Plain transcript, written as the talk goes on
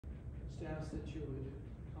just ask that you would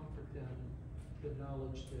comfort them, the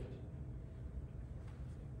knowledge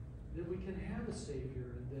that we can have a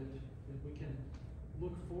Savior and that we can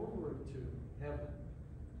look forward to heaven.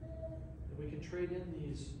 That we can trade in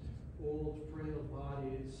these old, frail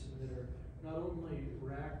bodies that are not only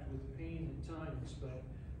racked with pain at times, but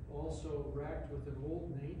also racked with an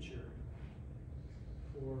old nature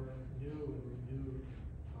for new and renewed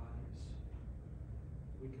bodies.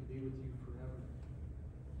 We can be with you forever.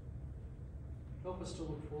 Help us to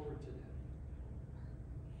look forward to that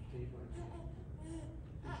day by day.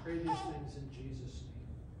 We pray these things in Jesus' name.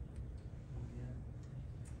 Amen.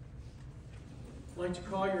 I'd like to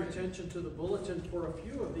call your attention to the bulletin for a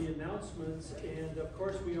few of the announcements. And of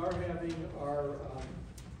course, we are having our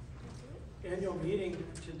annual meeting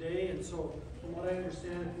today. And so, from what I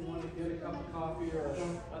understand, if you want to get a cup of coffee or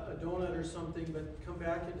a donut or something, but come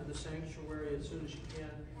back into the sanctuary as soon as you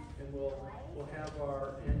can, and we'll have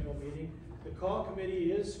our annual meeting. The call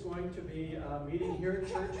committee is going to be meeting here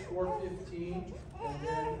at church 4:15, and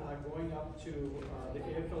then going up to the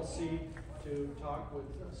AFLC to talk with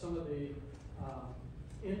some of the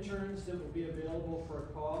interns that will be available for a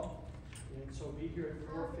call. And so be here at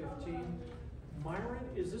 4:15. Myron,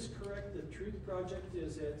 is this correct? The Truth Project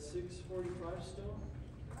is at 6:45 still?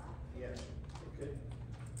 Yes. Okay.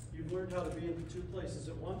 You've learned how to be in two places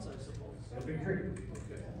at once, I suppose. It'll be great.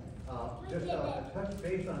 Okay. Just to touch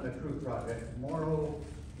base on the Truth Project, tomorrow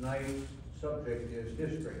night's subject is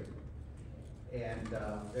history. And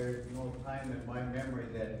there's no time in my memory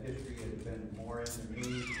that history has been more in the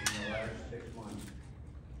news in the last 6 months.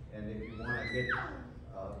 And if you want to get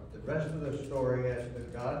the rest of the story as to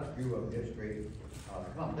God's view of history,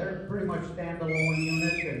 come. They're pretty much standalone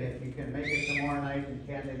units, and if you can make it tomorrow night and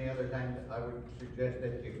can't any other time, I would suggest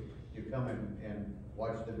that you come and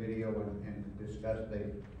watch the video and discuss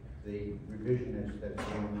the revisionist that's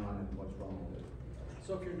going on and what's wrong with it.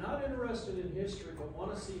 So if you're not interested in history but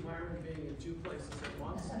want to see Myron being in two places at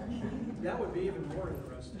once, that would be even more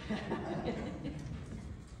interesting.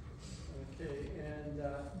 Okay, and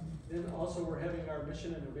then also we're having our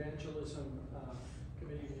Mission and Evangelism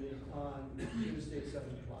Committee meeting on Tuesday at 7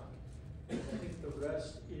 o'clock. I think the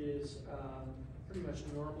rest is pretty much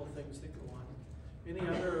normal things that go on. Any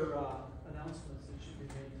other announcements that should be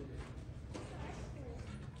made today?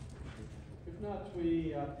 If not,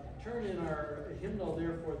 we turn in our hymnal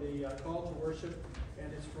there for the call to worship,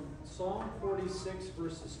 and it's from Psalm 46,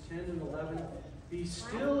 verses 10 and 11. Be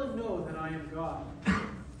still and know that I am God.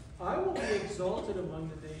 I will be exalted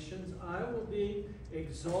among the nations. I will be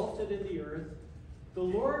exalted in the earth. The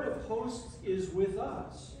Lord of hosts is with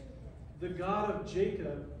us. The God of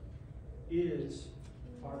Jacob is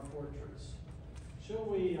our fortress. Shall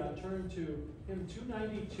we turn to hymn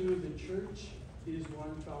 292, The Church is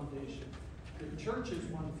One Foundation. The church is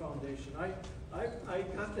one foundation. I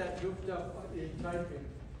got that goofed up in typing.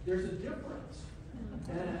 There's a difference.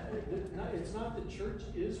 It's not the church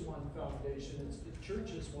is one foundation, it's the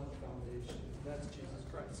church is one foundation. That's Jesus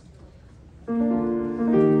Christ.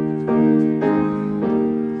 Thank you.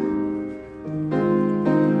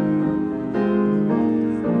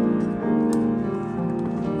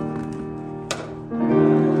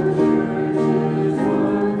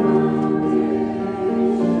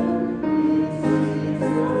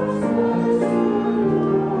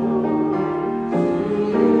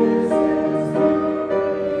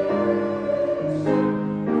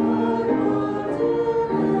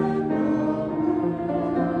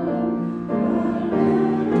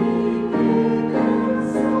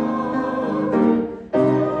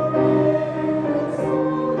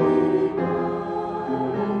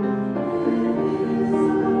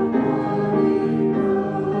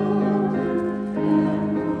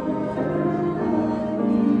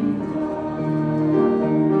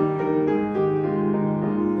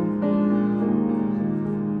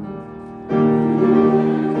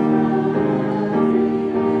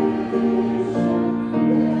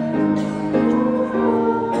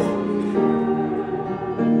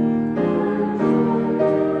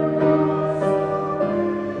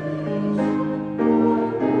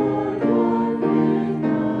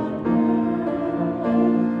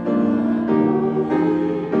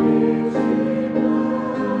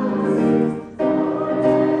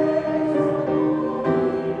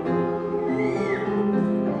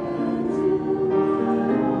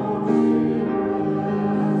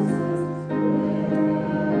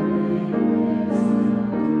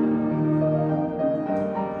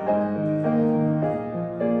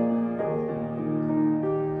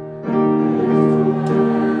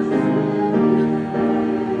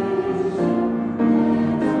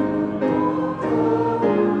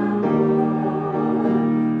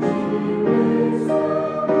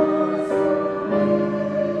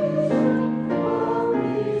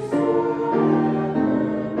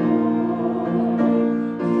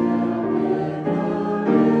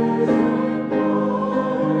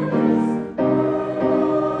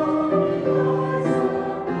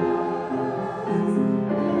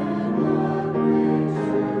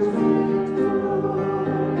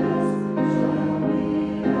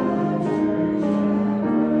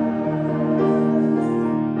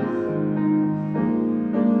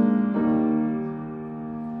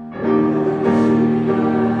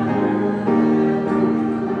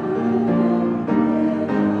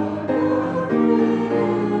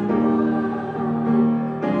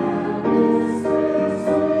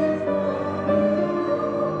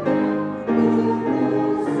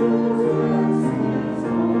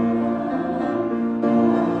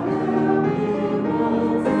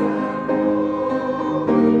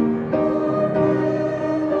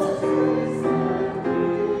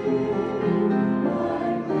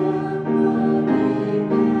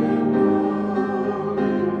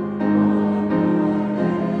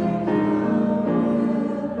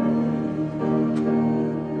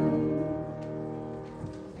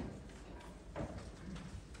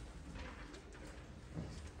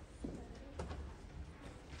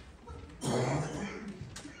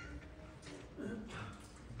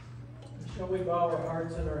 we bow our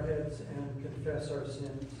hearts and our heads and confess our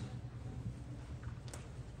sins?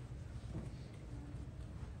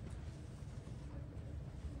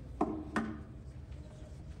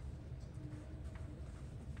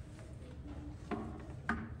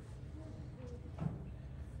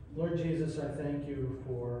 Lord Jesus, I thank you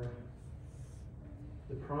for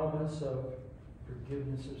the promise of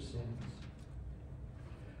forgiveness of sins.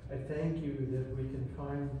 I thank you that we can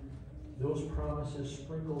find those promises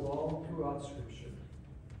sprinkled all throughout Scripture.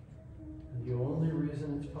 And the only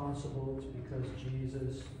reason it's possible is because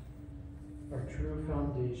Jesus, our true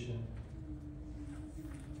foundation,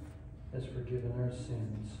 has forgiven our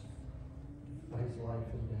sins by his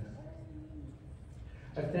life and death.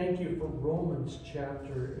 I thank you for Romans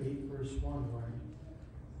chapter 8, verse 1, Lord,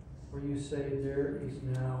 where you say, there is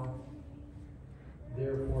now,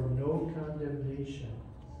 therefore, no condemnation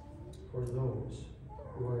for those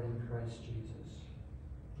who are in Christ Jesus.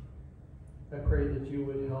 I pray that you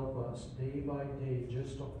would help us day by day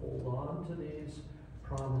just to hold on to these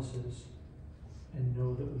promises and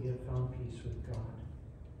know that we have found peace with God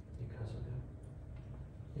because of them.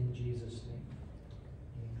 In Jesus' name,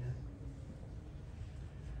 amen.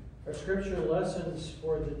 Our scripture lessons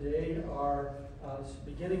for the day are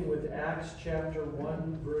beginning with Acts chapter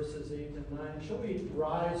 1, verses 8 and 9. Shall we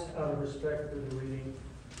rise out of respect for the reading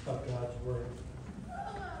of God's Word?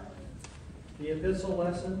 The epistle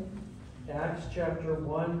lesson, Acts chapter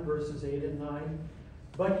 1, verses 8 and 9.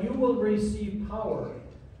 But you will receive power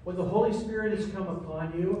when the Holy Spirit has come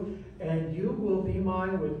upon you, and you will be my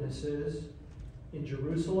witnesses in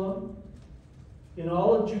Jerusalem, in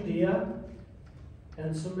all of Judea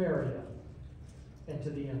and Samaria, and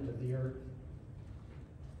to the end of the earth.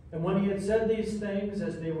 And when he had said these things,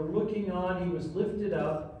 as they were looking on, he was lifted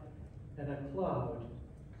up, and a cloud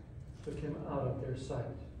took him out of their sight.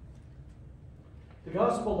 The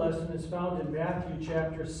gospel lesson is found in Matthew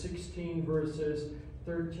chapter 16, verses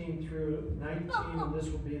 13 through 19, and this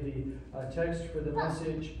will be the text for the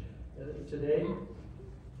message today.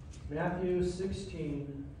 Matthew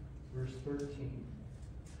 16, verse 13.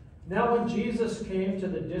 Now when Jesus came to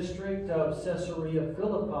the district of Caesarea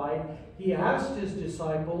Philippi, he asked his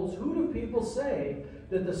disciples, who do people say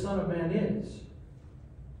that the Son of Man is?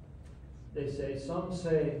 They say, some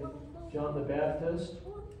say John the Baptist,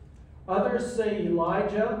 others say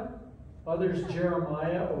Elijah, others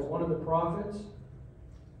Jeremiah or one of the prophets.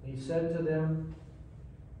 He said to them,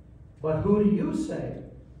 but who do you say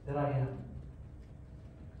that I am?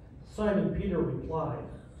 Simon Peter replied,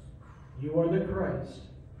 you are the Christ,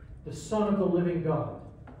 the Son of the living God.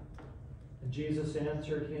 And Jesus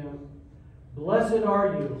answered him, blessed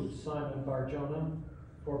are you, Simon Bar-Jonah,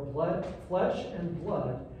 for flesh and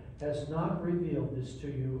blood has not revealed this to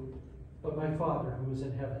you, but my Father who is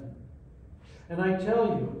in heaven. And I tell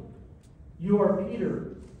you, you are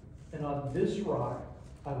Peter, and on this rock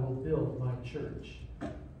I will build my church,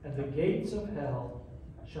 and the gates of hell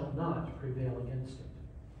shall not prevail against it.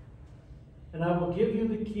 And I will give you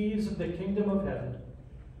the keys of the kingdom of heaven.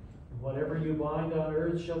 And whatever you bind on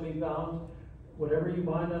earth shall be bound, whatever you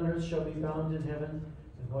bind on earth shall be bound in heaven,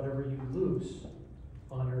 and whatever you loose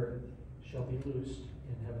on earth shall be loosed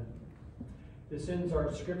in heaven. This ends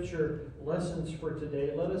our scripture lessons for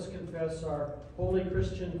today. Let us confess our holy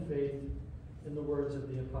Christian faith in the words of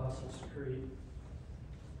the Apostles' Creed.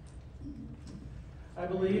 I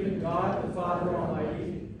believe in God the Father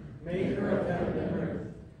Almighty, maker of heaven and earth,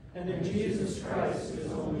 and in Jesus Christ,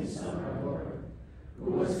 his only Son, our Lord,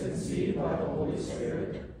 who was conceived by the Holy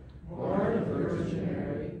Spirit, born of the Virgin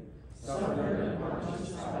Mary, suffered under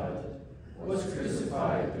Pontius Pilate, was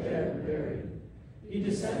crucified, dead, and buried. He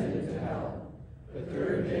descended into hell. The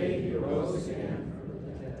third day he arose again from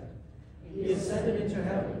the dead. He ascended into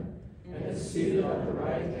heaven, and is seated on the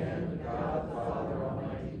right hand of God the Father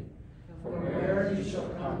Almighty, from where he shall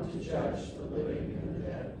come to judge the living and the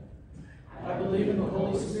dead. I believe in the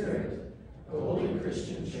Holy Spirit, the holy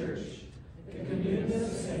Christian church, the communion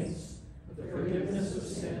of saints, the forgiveness of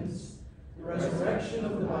sins, the resurrection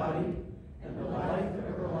of the body, and the life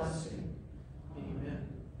everlasting. Amen.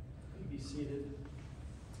 You be seated.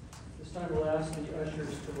 This time we'll ask the ushers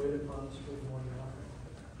to wait upon us for the morning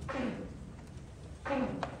honor.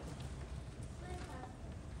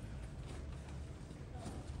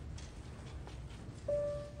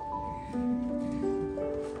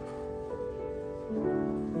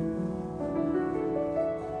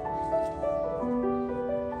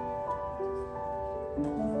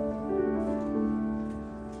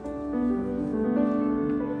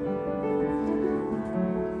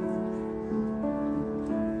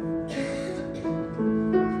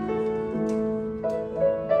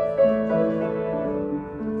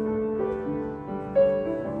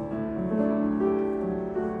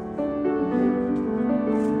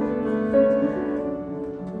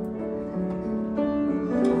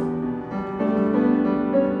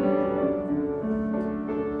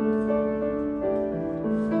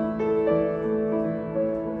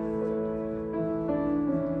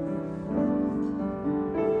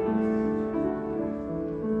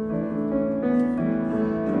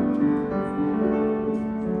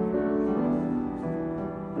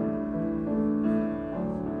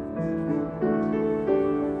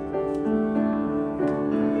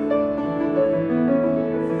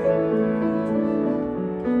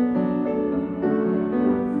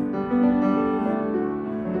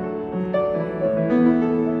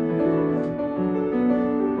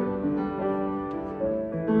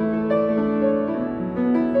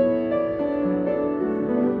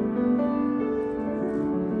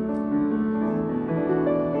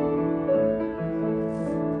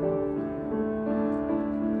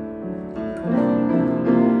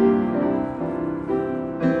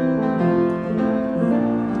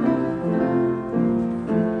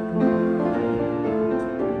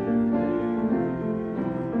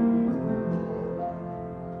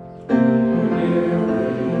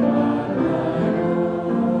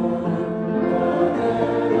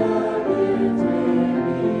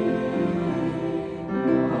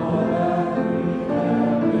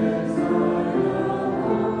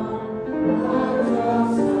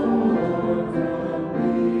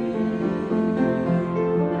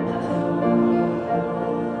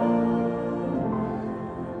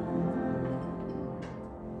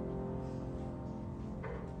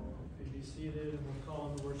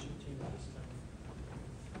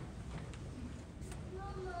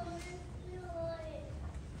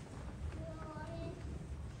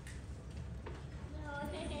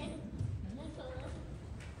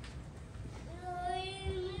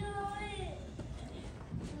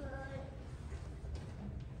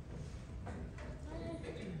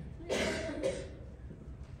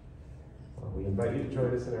 invite you to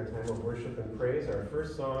join us in our time of worship and praise. Our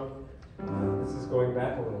first song, this is going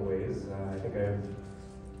back a little ways.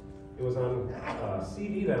 It was on a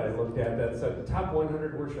CD that I looked at that said the top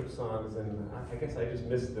 100 worship songs, and I guess I just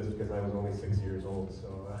missed this because I was only 6 years old,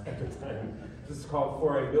 so at the time. This is called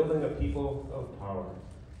For a Building a People of Power.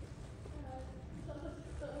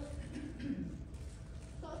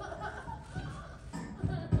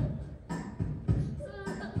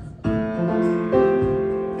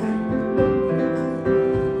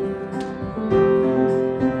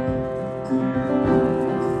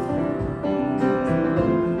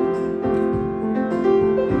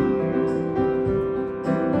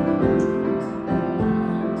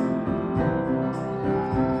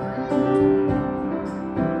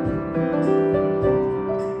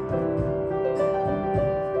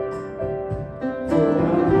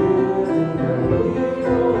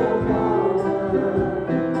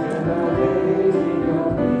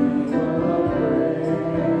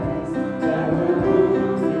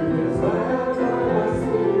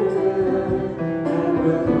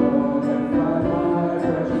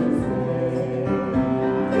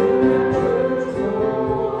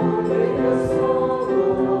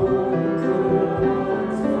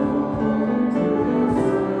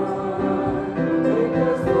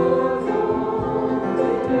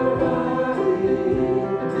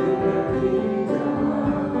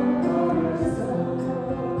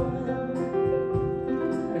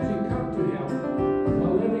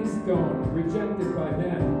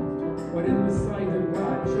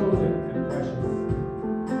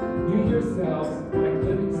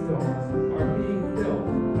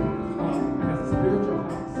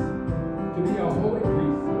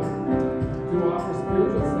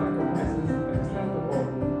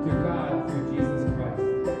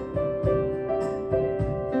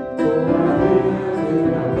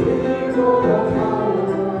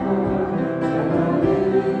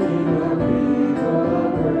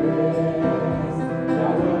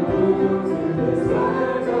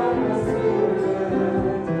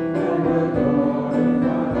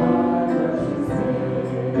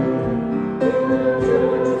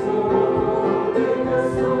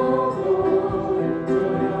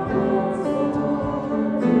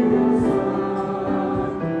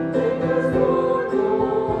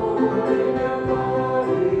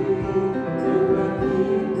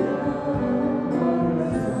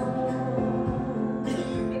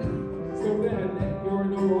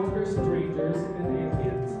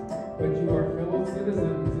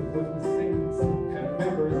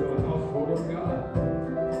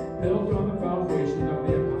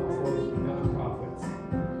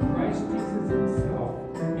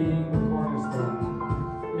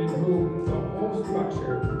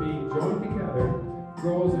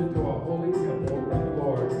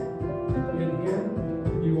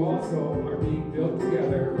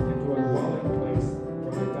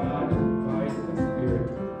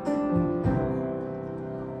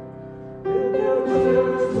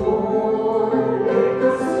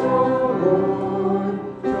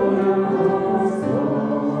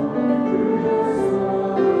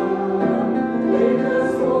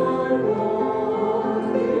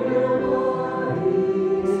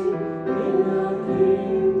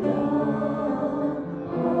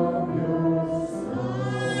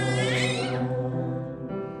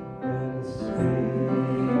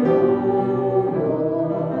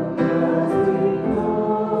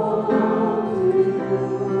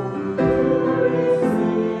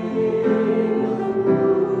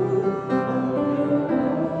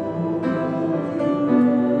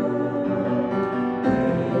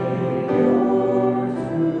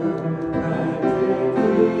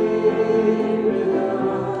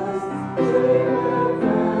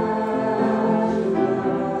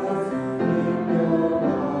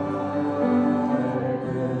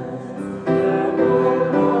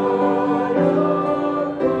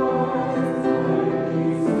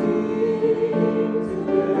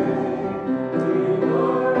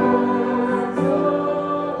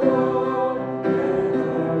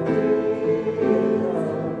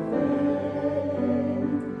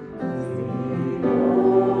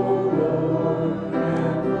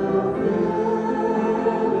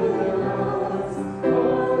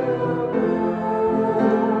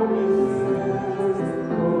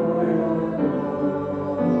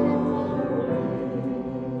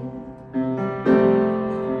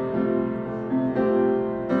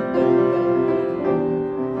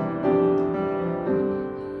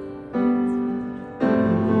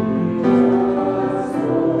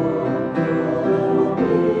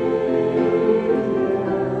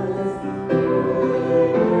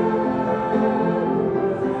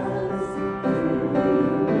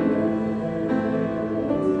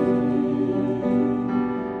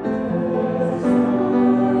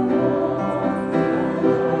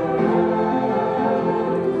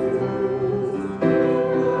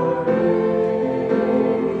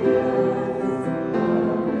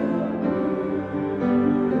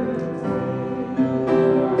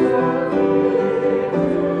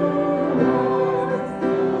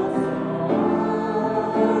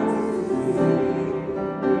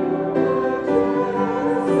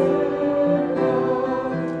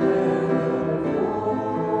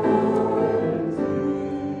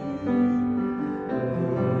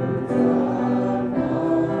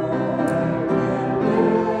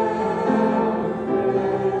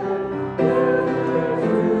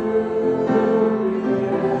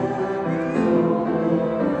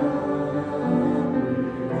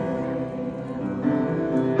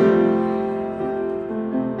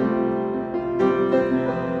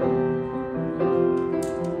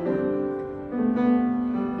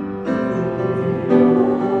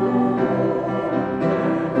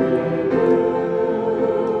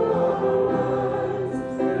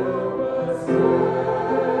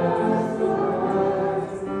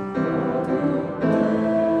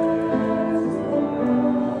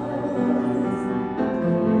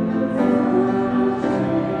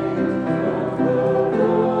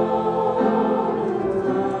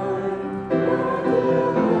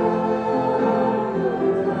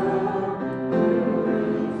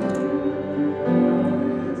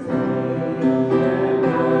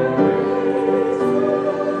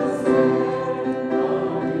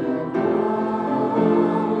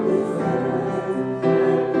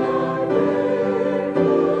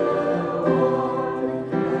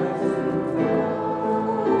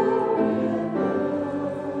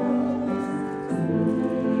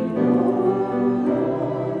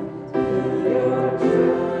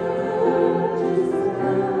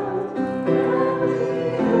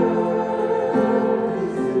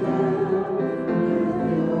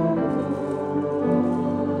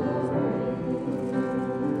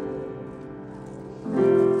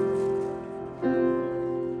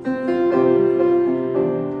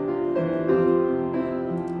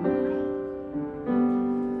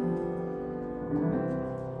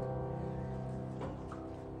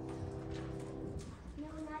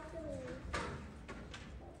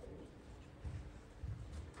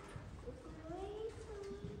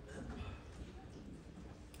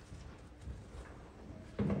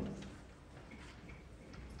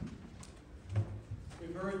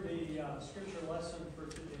 the scripture lesson for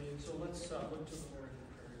today, and so let's look to the Lord in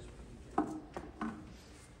prayer as we begin.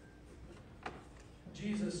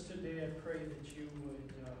 Jesus, today I pray that you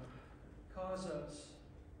would cause us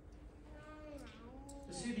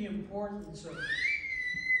to see the importance of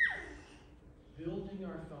building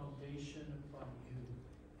our foundation upon you,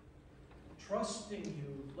 trusting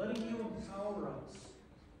you, letting you empower us,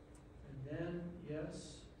 and then, yes,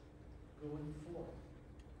 going forth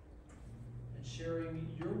and sharing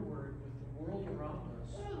your word with the world around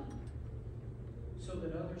us so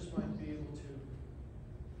that others might be able to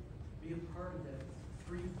be a part of that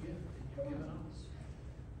free gift that you've given us.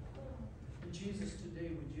 And Jesus, today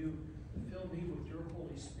would you fill me with your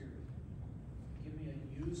Holy Spirit. Give me a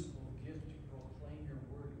usable gift to proclaim your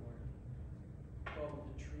word, Lord. Full of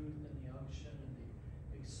the truth and the unction and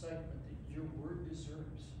the excitement that your word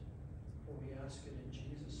deserves. For we ask it in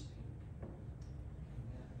Jesus' name.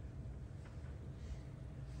 Amen.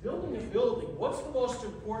 Building a building. What's the most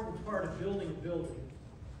important part of building a building?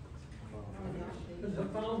 The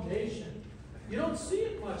foundation. You don't see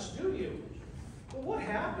it much, do you? Well, what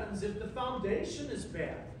happens if the foundation is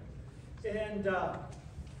bad? And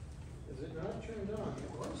is it not turned on?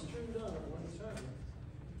 It was turned on at one time.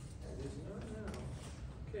 It is not now.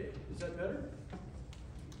 Okay, is that better?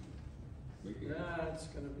 That's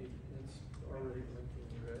going to be, it's already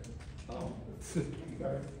blinking red. Oh.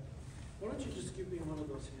 Sorry. Why don't you just give me one of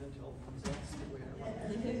those handheld ones? That's the way I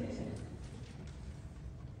want it.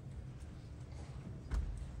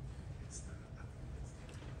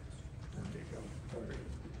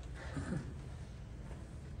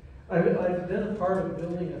 I've been a part of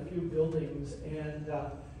building a few buildings, and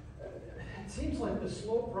it seems like the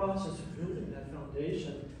slow process of building that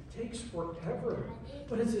foundation takes forever,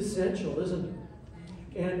 but it's essential, isn't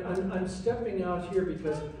it? And I'm stepping out here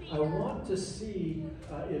because I want to see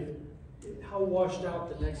how washed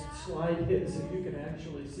out the next slide is, if you can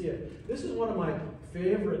actually see it. This is one of my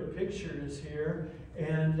favorite pictures here,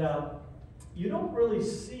 and you don't really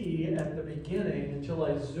see at the beginning until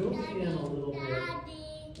I zoom in a little bit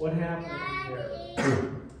what happened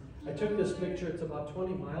there. I took this picture, it's about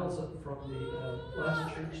 20 miles from the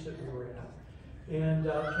last church that we were at. And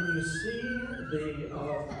can you see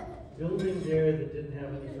the building there that didn't have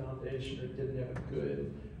any foundation or didn't have a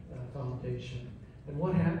good foundation? And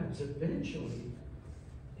what happens? Eventually,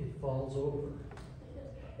 it falls over.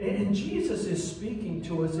 And Jesus is speaking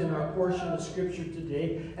to us in our portion of Scripture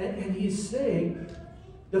today, and he's saying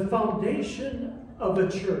the foundation of a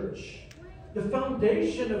church, the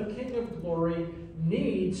foundation of King of Glory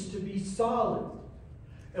needs to be solid.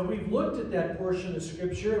 And we've looked at that portion of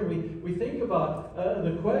Scripture, and we think about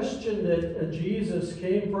the question that Jesus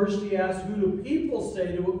came. First he asked, who do people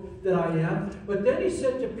say that I am? But then he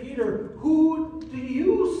said to Peter, who do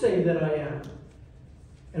you say that I am?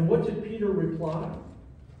 And what did Peter reply?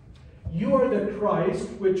 You are the Christ,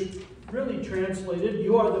 which really translated,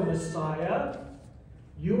 you are the Messiah.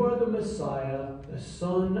 You are the Messiah, the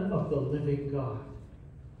Son of the living God.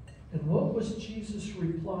 And what was Jesus'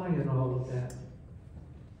 reply in all of that?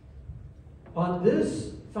 On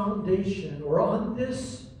this foundation, or on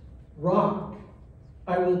this rock,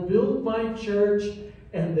 I will build my church,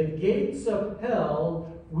 and the gates of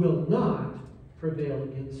hell will not prevail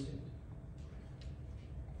against it.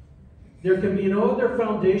 There can be no other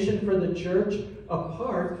foundation for the church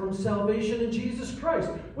apart from salvation in Jesus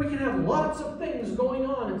Christ. We can have lots of things going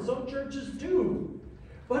on, and some churches do.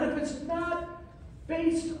 But if it's not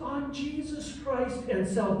based on Jesus Christ and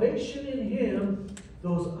salvation in Him,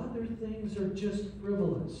 those other things are just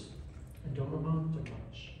frivolous and don't amount to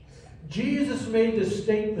much. Jesus made the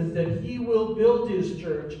statement that He will build His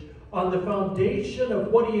church on the foundation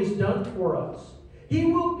of what He has done for us. He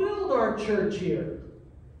will build our church here.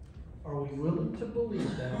 Are we willing to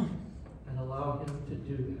believe that and allow Him to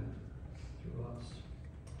do that through us?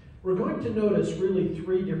 We're going to notice really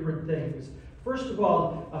three different things. First of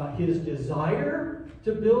all, His desire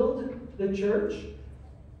to build the church,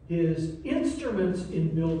 His instruments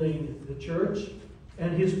in building the church,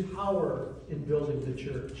 and His power in building the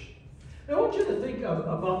church. I want you to think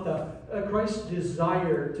about Christ's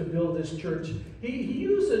desire to build this church. He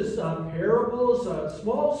uses parables,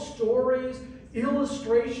 small stories,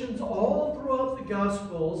 illustrations all throughout the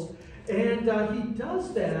Gospels, and He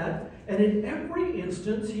does that, and in every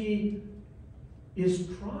instance He is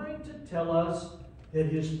trying to tell us that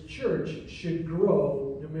His church should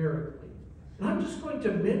grow numerically. And I'm just going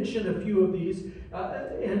to mention a few of these,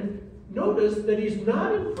 and notice that He's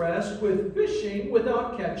not impressed with fishing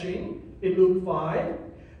without catching in Luke 5,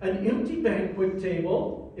 an empty banquet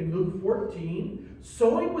table in Luke 14,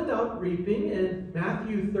 sowing without reaping in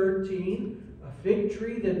Matthew 13, fig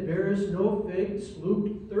tree that bears no figs,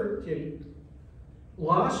 Luke 13.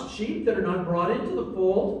 Lost sheep that are not brought into the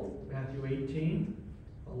fold, Matthew 18.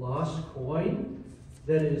 A lost coin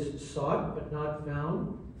that is sought but not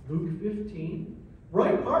found, Luke 15.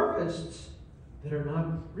 Ripe harvests that are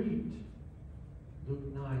not reaped,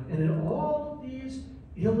 Luke 9. And in all of these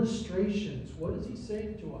illustrations, what is he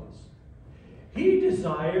saying to us? He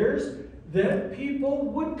desires that people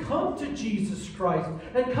would come to Jesus Christ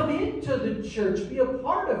and come into the church, be a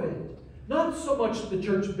part of it. Not so much the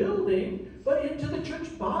church building, but into the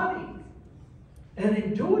church body. And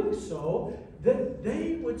in doing so, that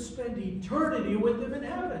they would spend eternity with him in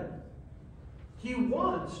heaven. He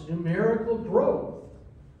wants numerical growth,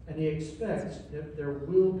 and he expects that there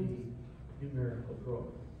will be numerical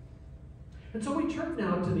growth. And so we turn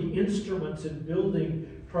now to the instruments in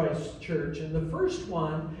building Christ's church. And the first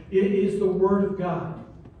one is the Word of God.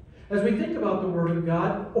 As we think about the Word of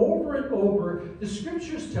God, over and over, the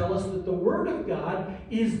Scriptures tell us that the Word of God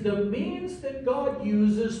is the means that God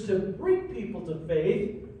uses to bring people to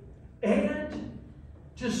faith and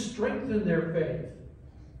to strengthen their faith.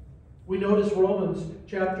 We notice Romans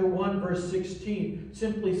chapter 1, verse 16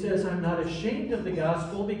 simply says, I'm not ashamed of the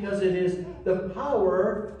gospel because it is the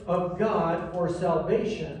power of God for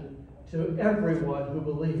salvation to everyone who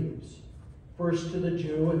believes. First to the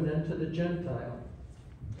Jew and then to the Gentile.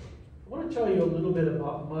 I want to tell you a little bit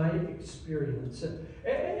about my experience.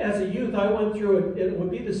 As a youth, I went through it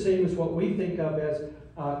would be the same as what we think of as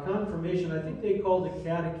confirmation. I think they called it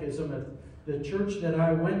catechism at the church that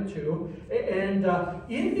I went to. And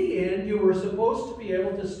in the end, you were supposed to be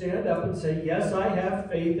able to stand up and say, yes, I have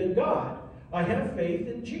faith in God. I have faith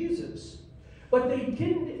in Jesus. But they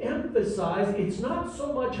didn't emphasize it's not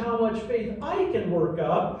so much how much faith I can work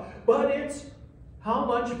up, but it's how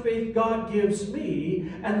much faith God gives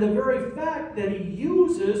me, and the very fact that he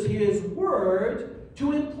uses his word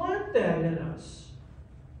to implant that in us.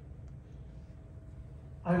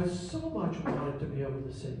 I so much wanted to be able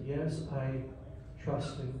to say, yes, I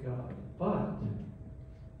trust in God, but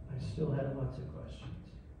I still had lots of questions.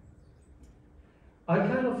 I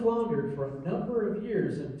kind of floundered for a number of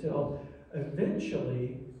years until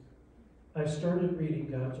eventually I started reading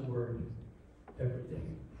God's Word every day.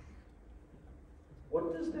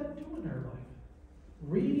 What does that do in our life?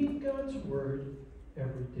 Reading God's Word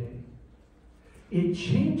every day. It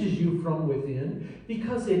changes you from within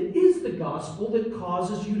because it is the gospel that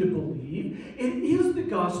causes you to believe. It is the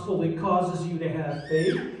gospel that causes you to have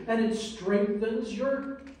faith, and it strengthens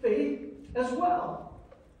your faith as well.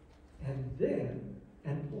 And then,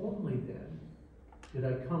 and only then, did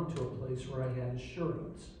I come to a place where I had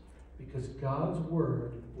assurance because God's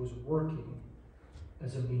Word was working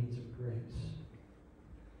as a means of grace.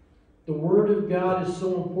 The Word of God is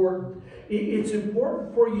so important. It's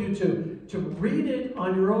important for you to read it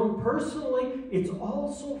on your own personally. It's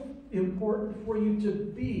also important for you to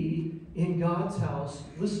be in God's house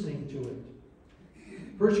listening to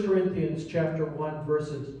it. 1 Corinthians chapter 1,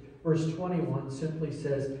 verse 21 simply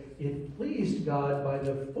says, it pleased God by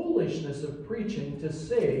the foolishness of preaching to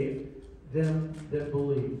save them that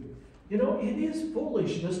believe. You know, it is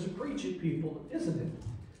foolishness to preach at people, isn't it?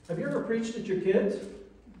 Have you ever preached at your kids?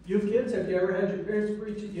 You kids, have you ever had your parents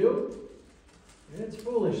preach at you? It's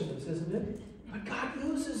foolishness, isn't it? But God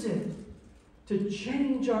uses it to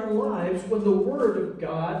change our lives when the Word of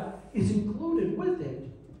God is included with it.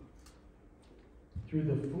 Through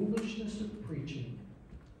the foolishness of preaching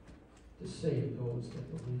to save those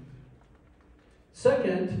that believe.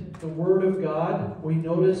 Second, the Word of God, we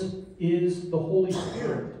notice, is the Holy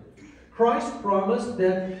Spirit. Christ promised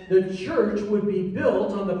that the church would be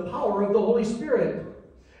built on the power of the Holy Spirit.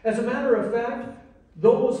 As a matter of fact,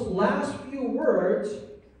 those last few words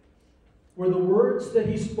were the words that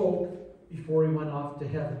he spoke before he went off to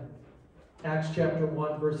heaven. Acts chapter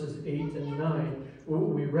 1, verses 8 and 9.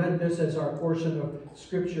 We read this as our portion of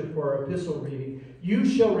Scripture for our epistle reading. You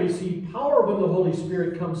shall receive power when the Holy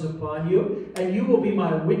Spirit comes upon you, and you will be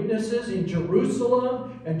my witnesses in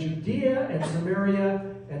Jerusalem and Judea and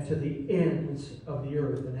Samaria and to the ends of the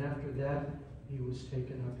earth. And after that, he was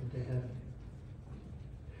taken up into heaven.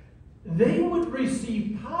 They would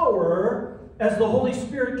receive power as the Holy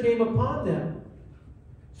Spirit came upon them.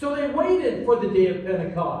 So they waited for the day of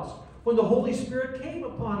Pentecost, when the Holy Spirit came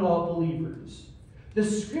upon all believers. The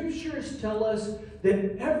Scriptures tell us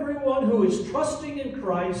that everyone who is trusting in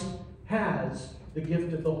Christ has the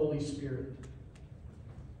gift of the Holy Spirit.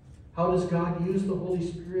 How does God use the Holy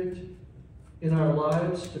Spirit in our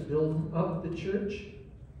lives to build up the church?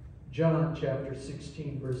 John chapter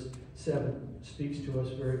 16, verse 7 speaks to us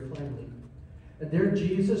very plainly. And there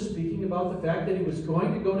Jesus, speaking about the fact that he was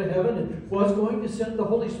going to go to heaven and was going to send the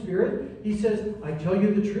Holy Spirit, he says, I tell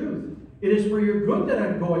you the truth. It is for your good that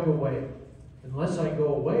I'm going away. Unless I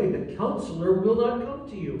go away, the Counselor will not come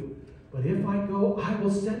to you. But if I go, I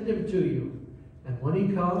will send him to you. And when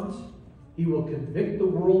he comes, he will convict the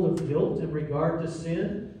world of guilt in regard to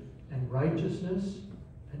sin and righteousness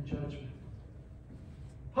and judgment.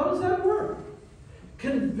 How does that work?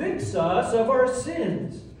 Convicts us of our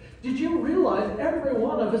sins. Did you realize every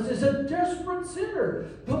one of us is a desperate sinner?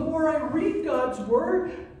 The more I read God's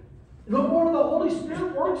Word, the more the Holy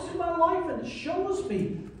Spirit works in my life and shows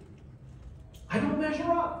me I don't measure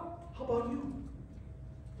up. How about you?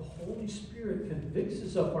 The Holy Spirit convicts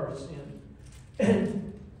us of our sin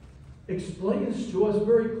and explains to us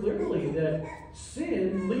very clearly that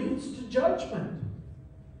sin leads to judgment,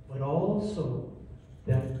 but also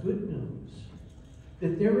that good news,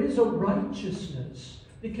 that there is a righteousness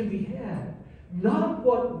that can be had. Not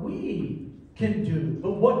what we can do,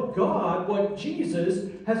 but what God, what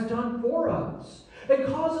Jesus has done for us. It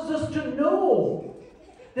causes us to know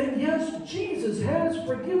that yes, Jesus has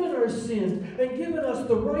forgiven our sins and given us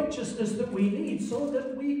the righteousness that we need so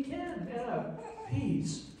that we can have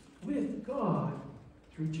peace with God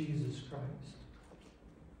through Jesus Christ.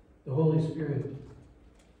 The Holy Spirit,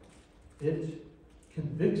 it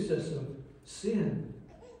convicts us of sin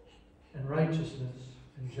and righteousness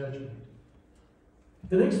and judgment.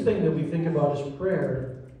 The next thing that we think about is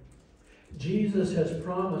prayer. Jesus has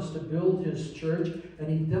promised to build his church, and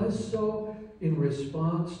he does so in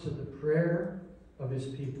response to the prayer of his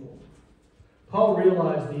people. Paul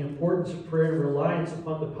realized the importance of prayer and reliance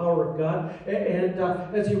upon the power of God. And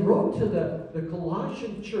as he wrote to the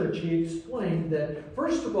Colossian church, he explained that,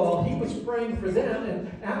 first of all, he was praying for them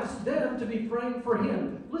and asked them to be praying for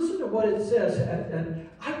him. Listen to what it says. And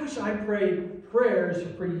I wish I prayed prayers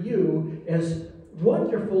for you as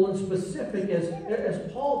wonderful and specific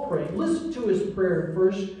as Paul prayed. Listen to his prayer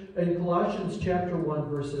first in Colossians chapter 1,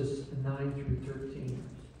 verses 9 through 13.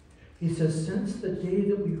 He says, since the day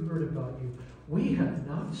that we heard about you, we have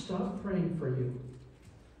not stopped praying for you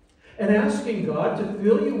and asking God to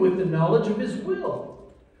fill you with the knowledge of his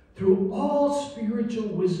will through all spiritual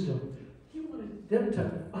wisdom. He wanted them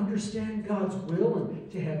to understand God's will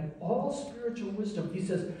and to have all spiritual wisdom. He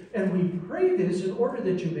says, and we pray this in order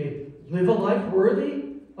that you may live a life worthy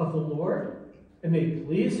of the Lord and may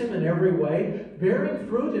please him in every way, bearing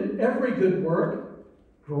fruit in every good work,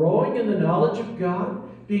 growing in the knowledge of God,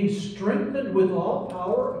 being strengthened with all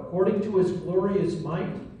power according to his glorious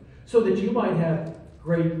might, so that you might have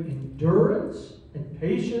great endurance and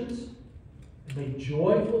patience, and may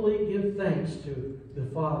joyfully give thanks to the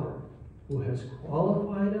Father who has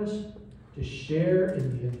qualified us to share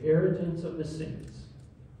in the inheritance of the saints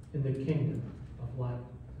in the kingdom of light.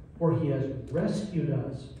 For he has rescued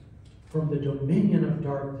us from the dominion of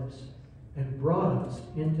darkness and brought us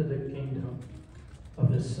into the kingdom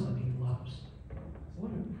of the Son he loves.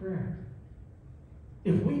 What a prayer.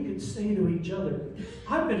 If we could say to each other,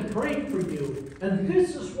 I've been praying for you, and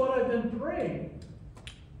this is what I've been praying.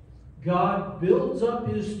 God builds up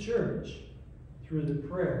his church through the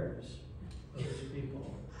prayers of his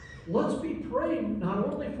people. Let's be praying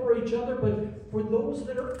not only for each other, but for those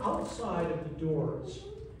that are outside of the doors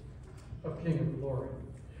of King of Glory.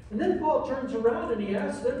 And then Paul turns around and he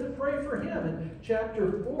asks them to pray for him. In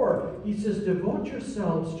chapter 4, he says, devote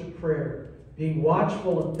yourselves to prayer, being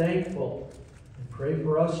watchful and thankful. And pray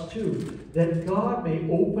for us too, that God may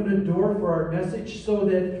open a door for our message so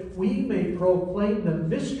that we may proclaim the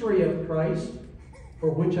mystery of Christ, for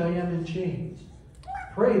which I am in chains.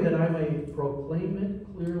 Pray that I may proclaim it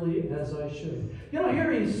clearly as I should. You know,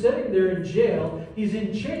 here he's sitting there in jail. He's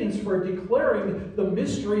in chains for declaring the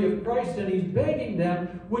mystery of Christ, and he's begging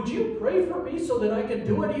them, would you pray for me so that I can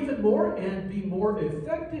do it even more and be more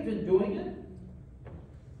effective in doing it?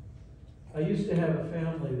 I used to have a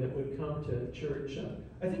family that would come to church.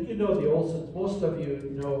 I think you know the Olsons. Most of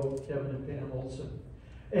you know Kevin and Pam Olson.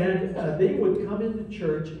 And they would come into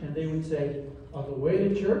church and they would say, on the way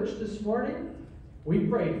to church this morning, we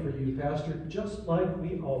prayed for you, Pastor, just like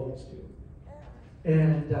we always do.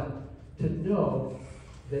 And to know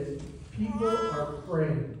that people are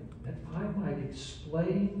praying that I might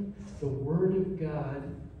explain the Word of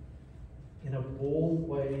God in a bold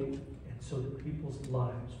way, and so that people's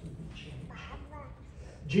lives would be changed.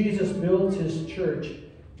 Jesus builds his church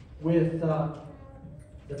with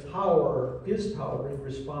his power in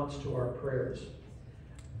response to our prayers.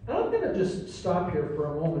 And I'm going to just stop here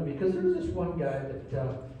for a moment because there's this one guy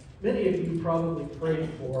that many of you probably prayed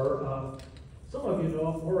for. Some of you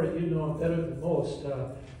know him, more of you know him better than most. Do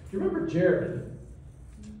you remember Jared?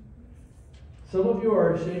 Some of you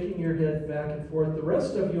are shaking your head back and forth. The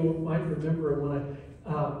rest of you might remember when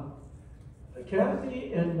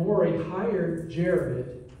Kathy and Maury hired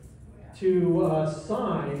Jared to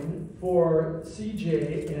sign for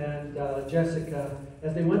CJ and Jessica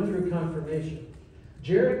as they went through confirmation.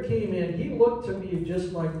 Jared came in. He looked to me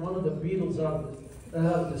just like one of the Beatles out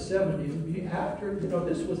of the 70s. After,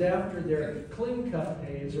 this was after their clean-cut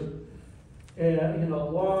days, or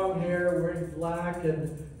long hair, wearing black,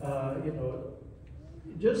 and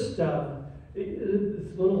just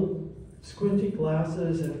little squinty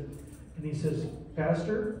glasses, and he says,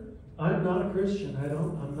 "Pastor, I'm not a Christian.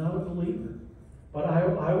 I'm not a believer, but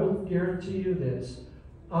I will guarantee you this: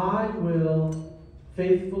 I will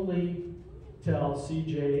faithfully tell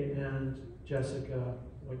CJ and Jessica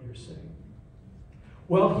what you're saying."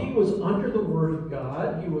 Well, he was under the Word of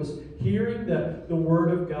God. He was hearing the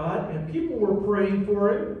Word of God, and people were praying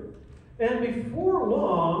for him. And before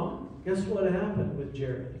long, guess what happened with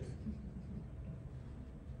Jared?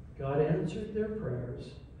 God answered their prayers.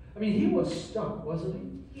 I mean, he was stuck, wasn't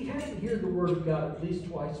he? He had to hear the Word of God at least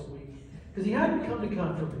twice a week, because he had to come to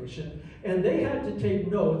confirmation, and they had to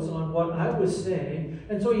take notes on what I was saying,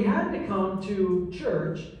 and so he had to come to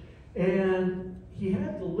church, and he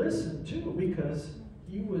had to listen too, because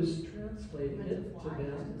he was translating it to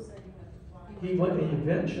them. He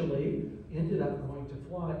eventually ended up going to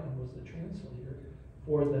Fly and was the translator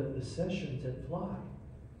for the sessions at Fly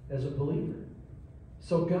as a believer.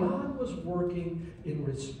 So God was working in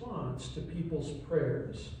response to people's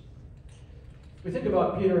prayers. We think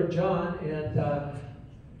about Peter and John, and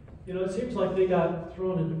it seems like they got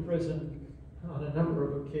thrown into prison on a number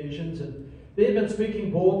of occasions, and they had been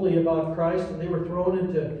speaking boldly about Christ, and they were thrown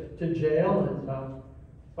into jail, and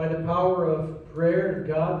by the power of prayer and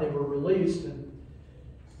God, they were released, and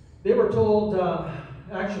they were told,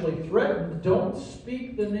 actually threatened, don't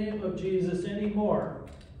speak the name of Jesus anymore.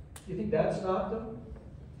 Do you think that stopped them?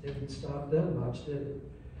 It didn't stop them much, did it?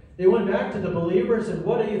 They went back to the believers, and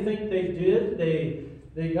what do you think they did?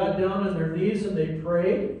 They got down on their knees and they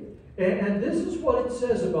prayed. And this is what it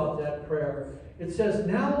says about that prayer. It says,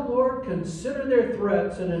 "Now, Lord, consider their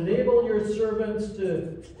threats and enable your servants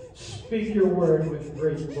to speak your word with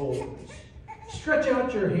great boldness. Stretch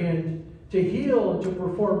out your hand to heal and to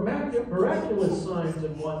perform miraculous signs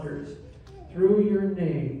and wonders through your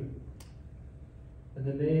name and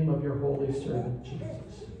the name of your holy servant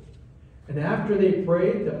Jesus." And after they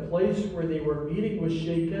prayed, the place where they were meeting was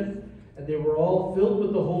shaken, and they were all filled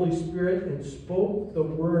with the Holy Spirit and spoke the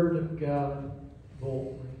word of God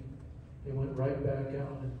boldly. They went right back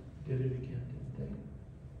out and did it again, didn't they?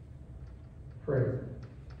 Prayer.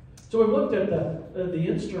 So we looked at the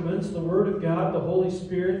instruments, the Word of God, the Holy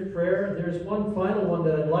Spirit, prayer. There's one final one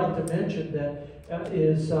that I'd like to mention that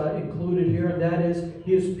is included here, and that is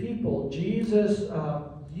His people. Jesus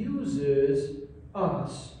uses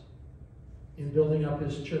us in building up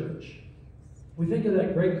His church. We think of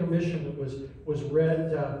that Great Commission that was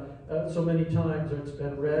read so many times, or it's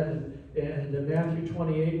been read, and Matthew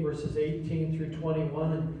 28, verses 18 through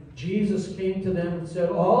 21, and Jesus came to them and said,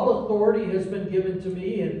 "All authority has been given to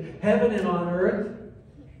me in heaven and on earth.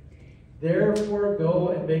 Therefore go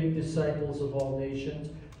and make disciples of all nations,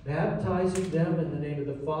 baptizing them in the name of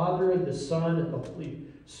the Father and the Son and the Holy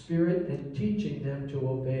Spirit, and teaching them to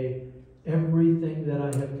obey everything that I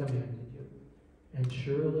have commanded you. And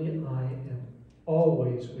surely I am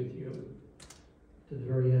always with you to the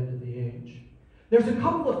very end of the age." There's a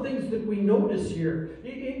couple of things that we notice here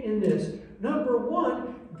in this. Number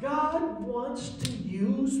one, God wants to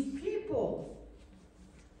use people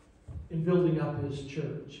in building up His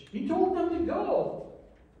church. He told them to go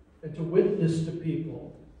and to witness to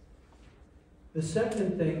people. The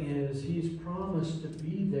second thing is He's promised to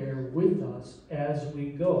be there with us as we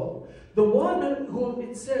go. The one who,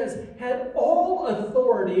 it says, had all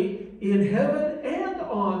authority in heaven and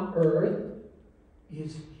on earth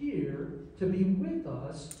is here to be with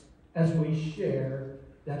us as we share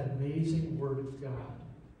that amazing Word of God.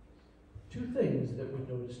 Two things that we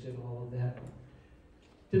noticed in all of that.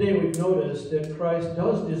 Today we've noticed that Christ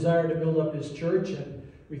does desire to build up His church, and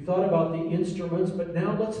we thought about the instruments, but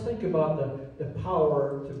now let's think about the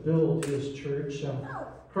power to build His church.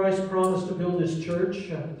 Christ promised to build His church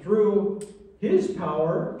through His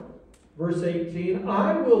power. Verse 18,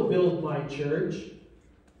 "I will build my church,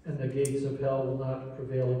 and the gates of hell will not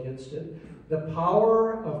prevail against it." The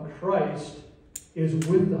power of Christ is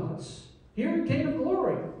with us here in King of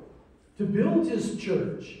Glory to build His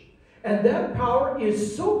church. And that power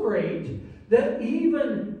is so great that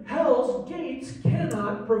even hell's gates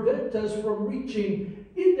cannot prevent us from reaching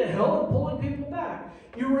into hell and pulling people back.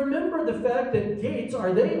 You remember the fact that gates,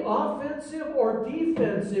 are they offensive or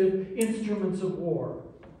defensive instruments of war?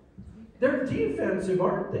 They're defensive,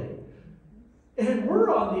 aren't they? And we're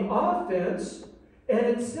on the offense, and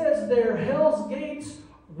it says there, hell's gates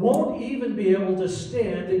won't even be able to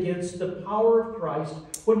stand against the power of Christ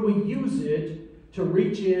when we use it to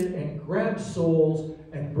reach in and grab souls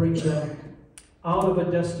and bring them out of a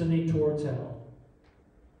destiny towards hell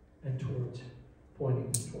and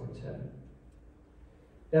pointing towards heaven.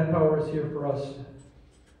 That power is here for us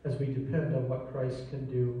as we depend on what Christ can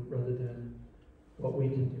do rather than what we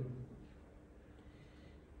can do.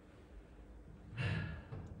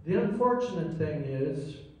 The unfortunate thing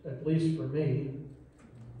is, at least for me,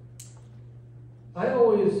 I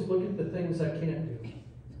always look at the things I can't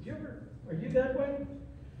do. Are you that way?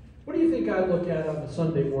 What do you think I look at on a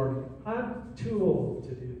Sunday morning? I'm too old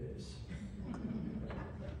to do this.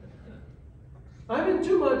 I'm in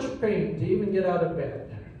too much pain to even get out of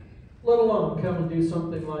bed, let alone come and do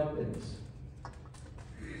something like this.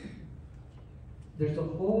 There's a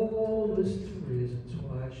whole list of reasons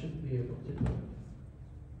why I shouldn't be able to do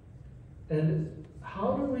it. And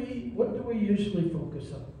what do we usually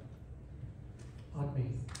focus on? On me.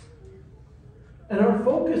 And our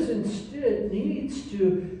focus instead needs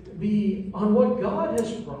to be on what God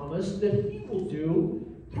has promised that He will do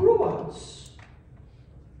through us.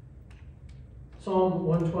 Psalm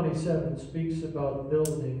 127 speaks about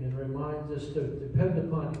building and reminds us to depend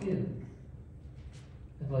upon Him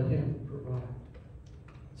and let Him provide.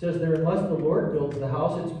 It says there, unless the Lord builds the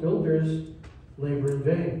house, its builders labor in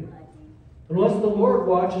vain. Unless the Lord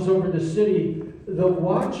watches over the city, the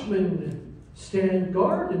watchmen stand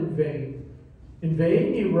guard in vain. In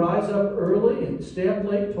vain you rise up early and stay up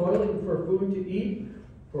late toiling for food to eat,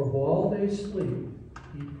 for while they sleep,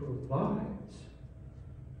 He provides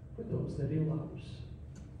for those that He loves.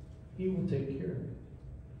 He will take care of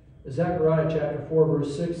it. Zechariah chapter 4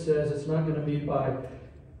 verse 6 says it's not going to be by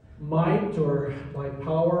might or by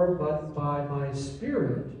power, but by my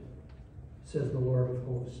Spirit, says the Lord of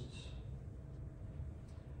hosts.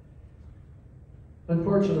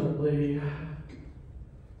 Unfortunately,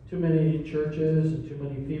 too many churches and too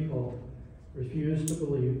many people refuse to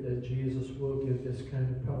believe that Jesus will give this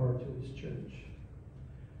kind of power to His church.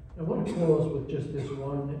 I want to close with just this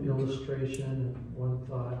one illustration and one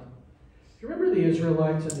thought. Do you remember the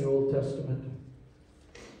Israelites in the Old Testament?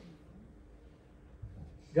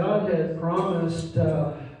 God had promised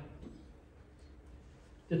to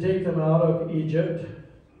take them out of Egypt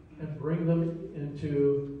and bring them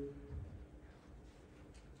into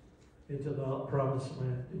the promised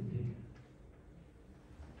land, indeed.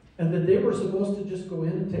 And that they were supposed to just go in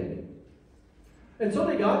and take it. And so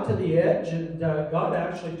they got to the edge, and God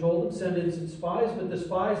actually told them, send in some spies, but the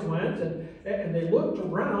spies went, and they looked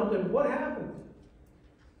around, and what happened?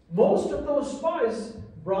 Most of those spies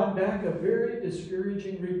brought back a very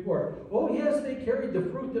discouraging report. Oh yes, they carried the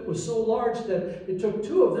fruit that was so large that it took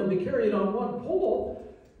two of them to carry it on one pole.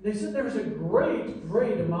 They said there's a great,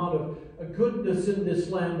 great amount of goodness in this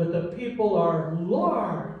land, but the people are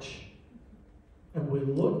large. And we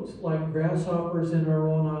looked like grasshoppers in our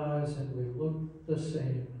own eyes, and we looked the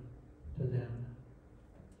same to them.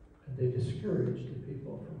 And they discouraged the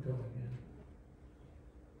people from going in.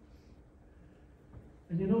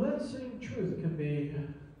 And you know, that same truth can be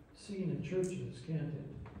seen in churches, can't it?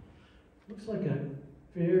 Looks like a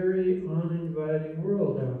very uninviting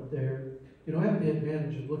world out there. You know, I have the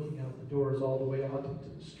advantage of looking out the doors all the way out into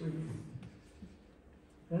the street.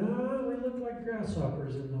 We look like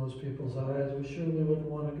grasshoppers in those people's eyes. We surely wouldn't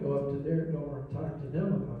want to go up to their door and talk to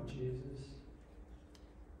them about Jesus.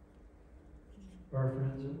 Our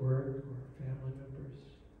friends at work or family members.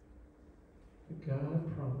 But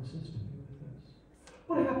God promises to be with us.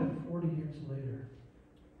 What happened 40 years later?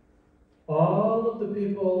 All of the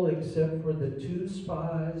people except for the two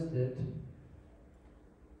spies that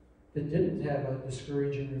didn't have a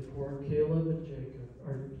discouraging report, Caleb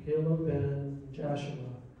and Joshua,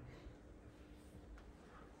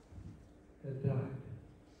 had died.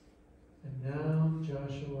 And now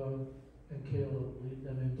Joshua and Caleb lead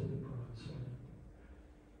them into the promised land.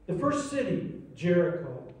 The first city,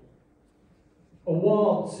 Jericho, a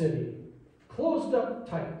walled city, closed up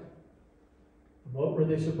tight. And what were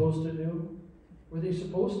they supposed to do? Were they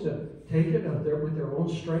supposed to take it out there with their own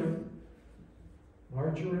strength?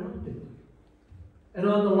 March around it. And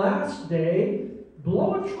on the last day,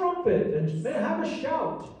 blow a trumpet and have a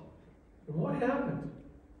shout. And what happened?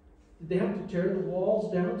 Did they have to tear the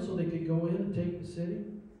walls down so they could go in and take the city?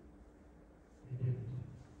 They didn't.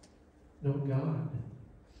 No, God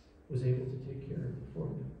was able to take care of it for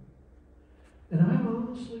them.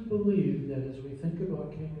 honestly believe that as we think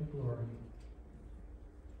about King of Glory,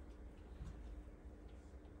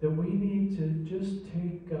 that we need to just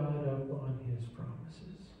take God up on His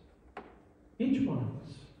promises. Each one of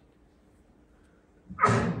us.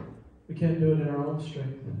 We can't do it in our own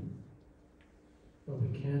strength, but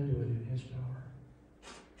we can do it in His power.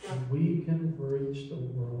 And we can reach the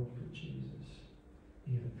world for Jesus,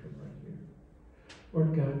 even from right here.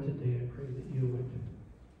 Lord God, today I pray that you would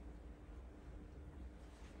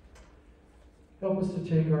help us to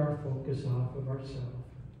take our focus off of ourselves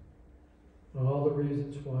and all the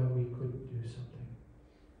reasons why we couldn't do something.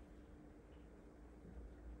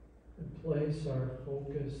 And place our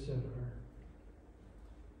focus and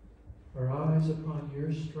our eyes upon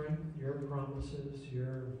your strength, your promises,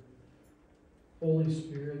 your Holy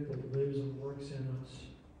Spirit that lives and works in us,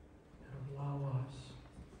 and allow us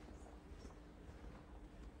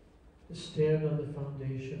to stand on the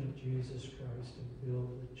foundation of Jesus Christ and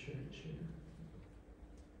build the church here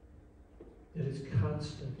that is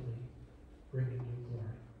constantly bringing you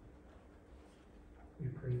glory. We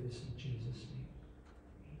pray this in Jesus' name.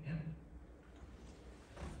 Amen.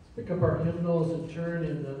 Let's pick up our hymnals and turn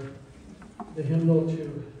in the hymnal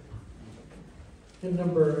to hymn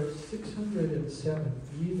number 607,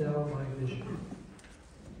 Be Thou My Vision.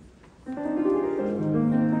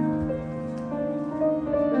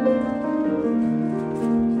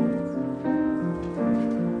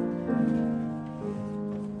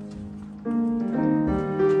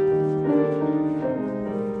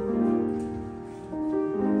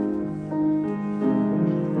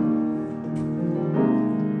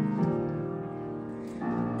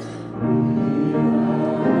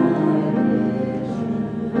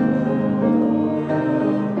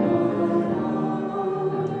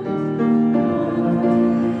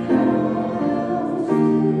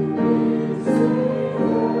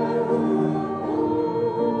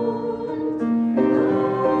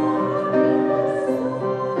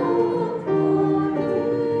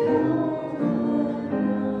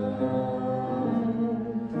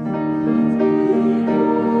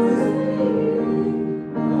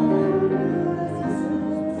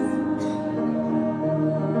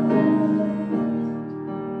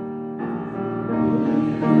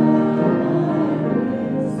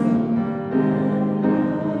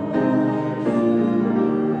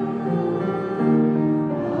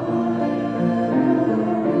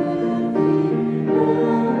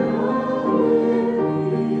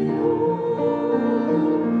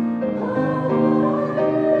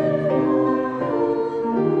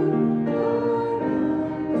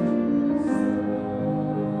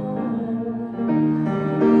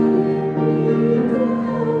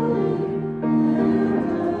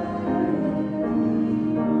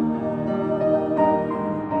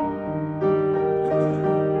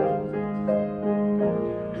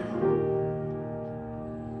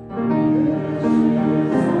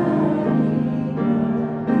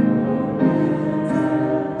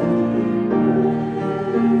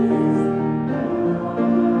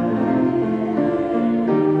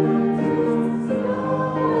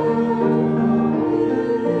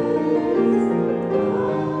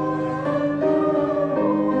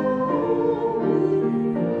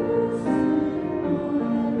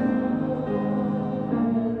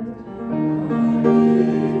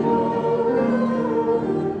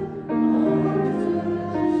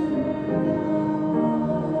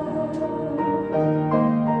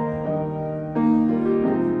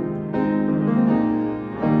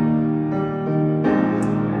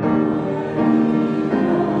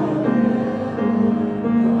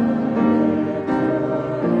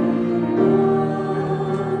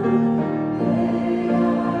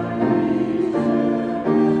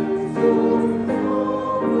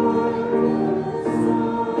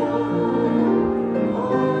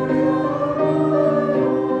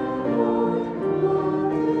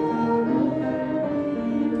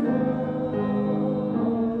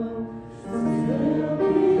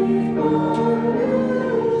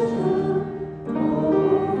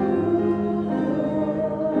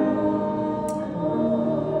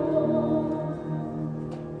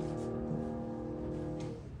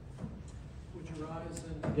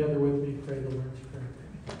 Together with me, pray the Lord's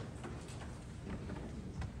Prayer.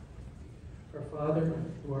 Our Father,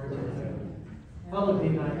 who art in heaven, hallowed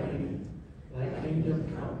be thy name. Thy kingdom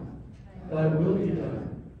come. Thy will be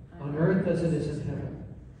done, on earth as it is in heaven.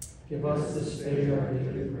 Give us this day our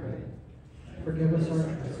daily bread. Forgive us our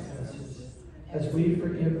trespasses, as we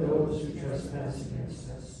forgive those who trespass against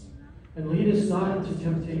us. And lead us not into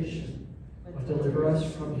temptation, but deliver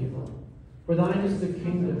us from evil. For thine is the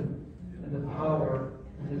kingdom, and the power,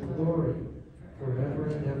 and the glory, forever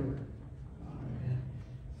and ever. Amen.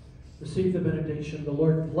 Receive the benediction. The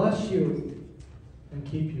Lord bless you and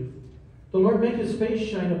keep you. The Lord make his face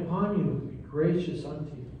shine upon you and be gracious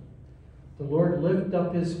unto you. The Lord lift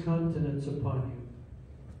up his countenance upon you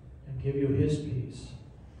and give you his peace.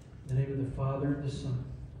 In the name of the Father, and the Son,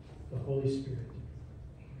 the Holy Spirit.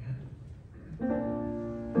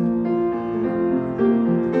 Amen.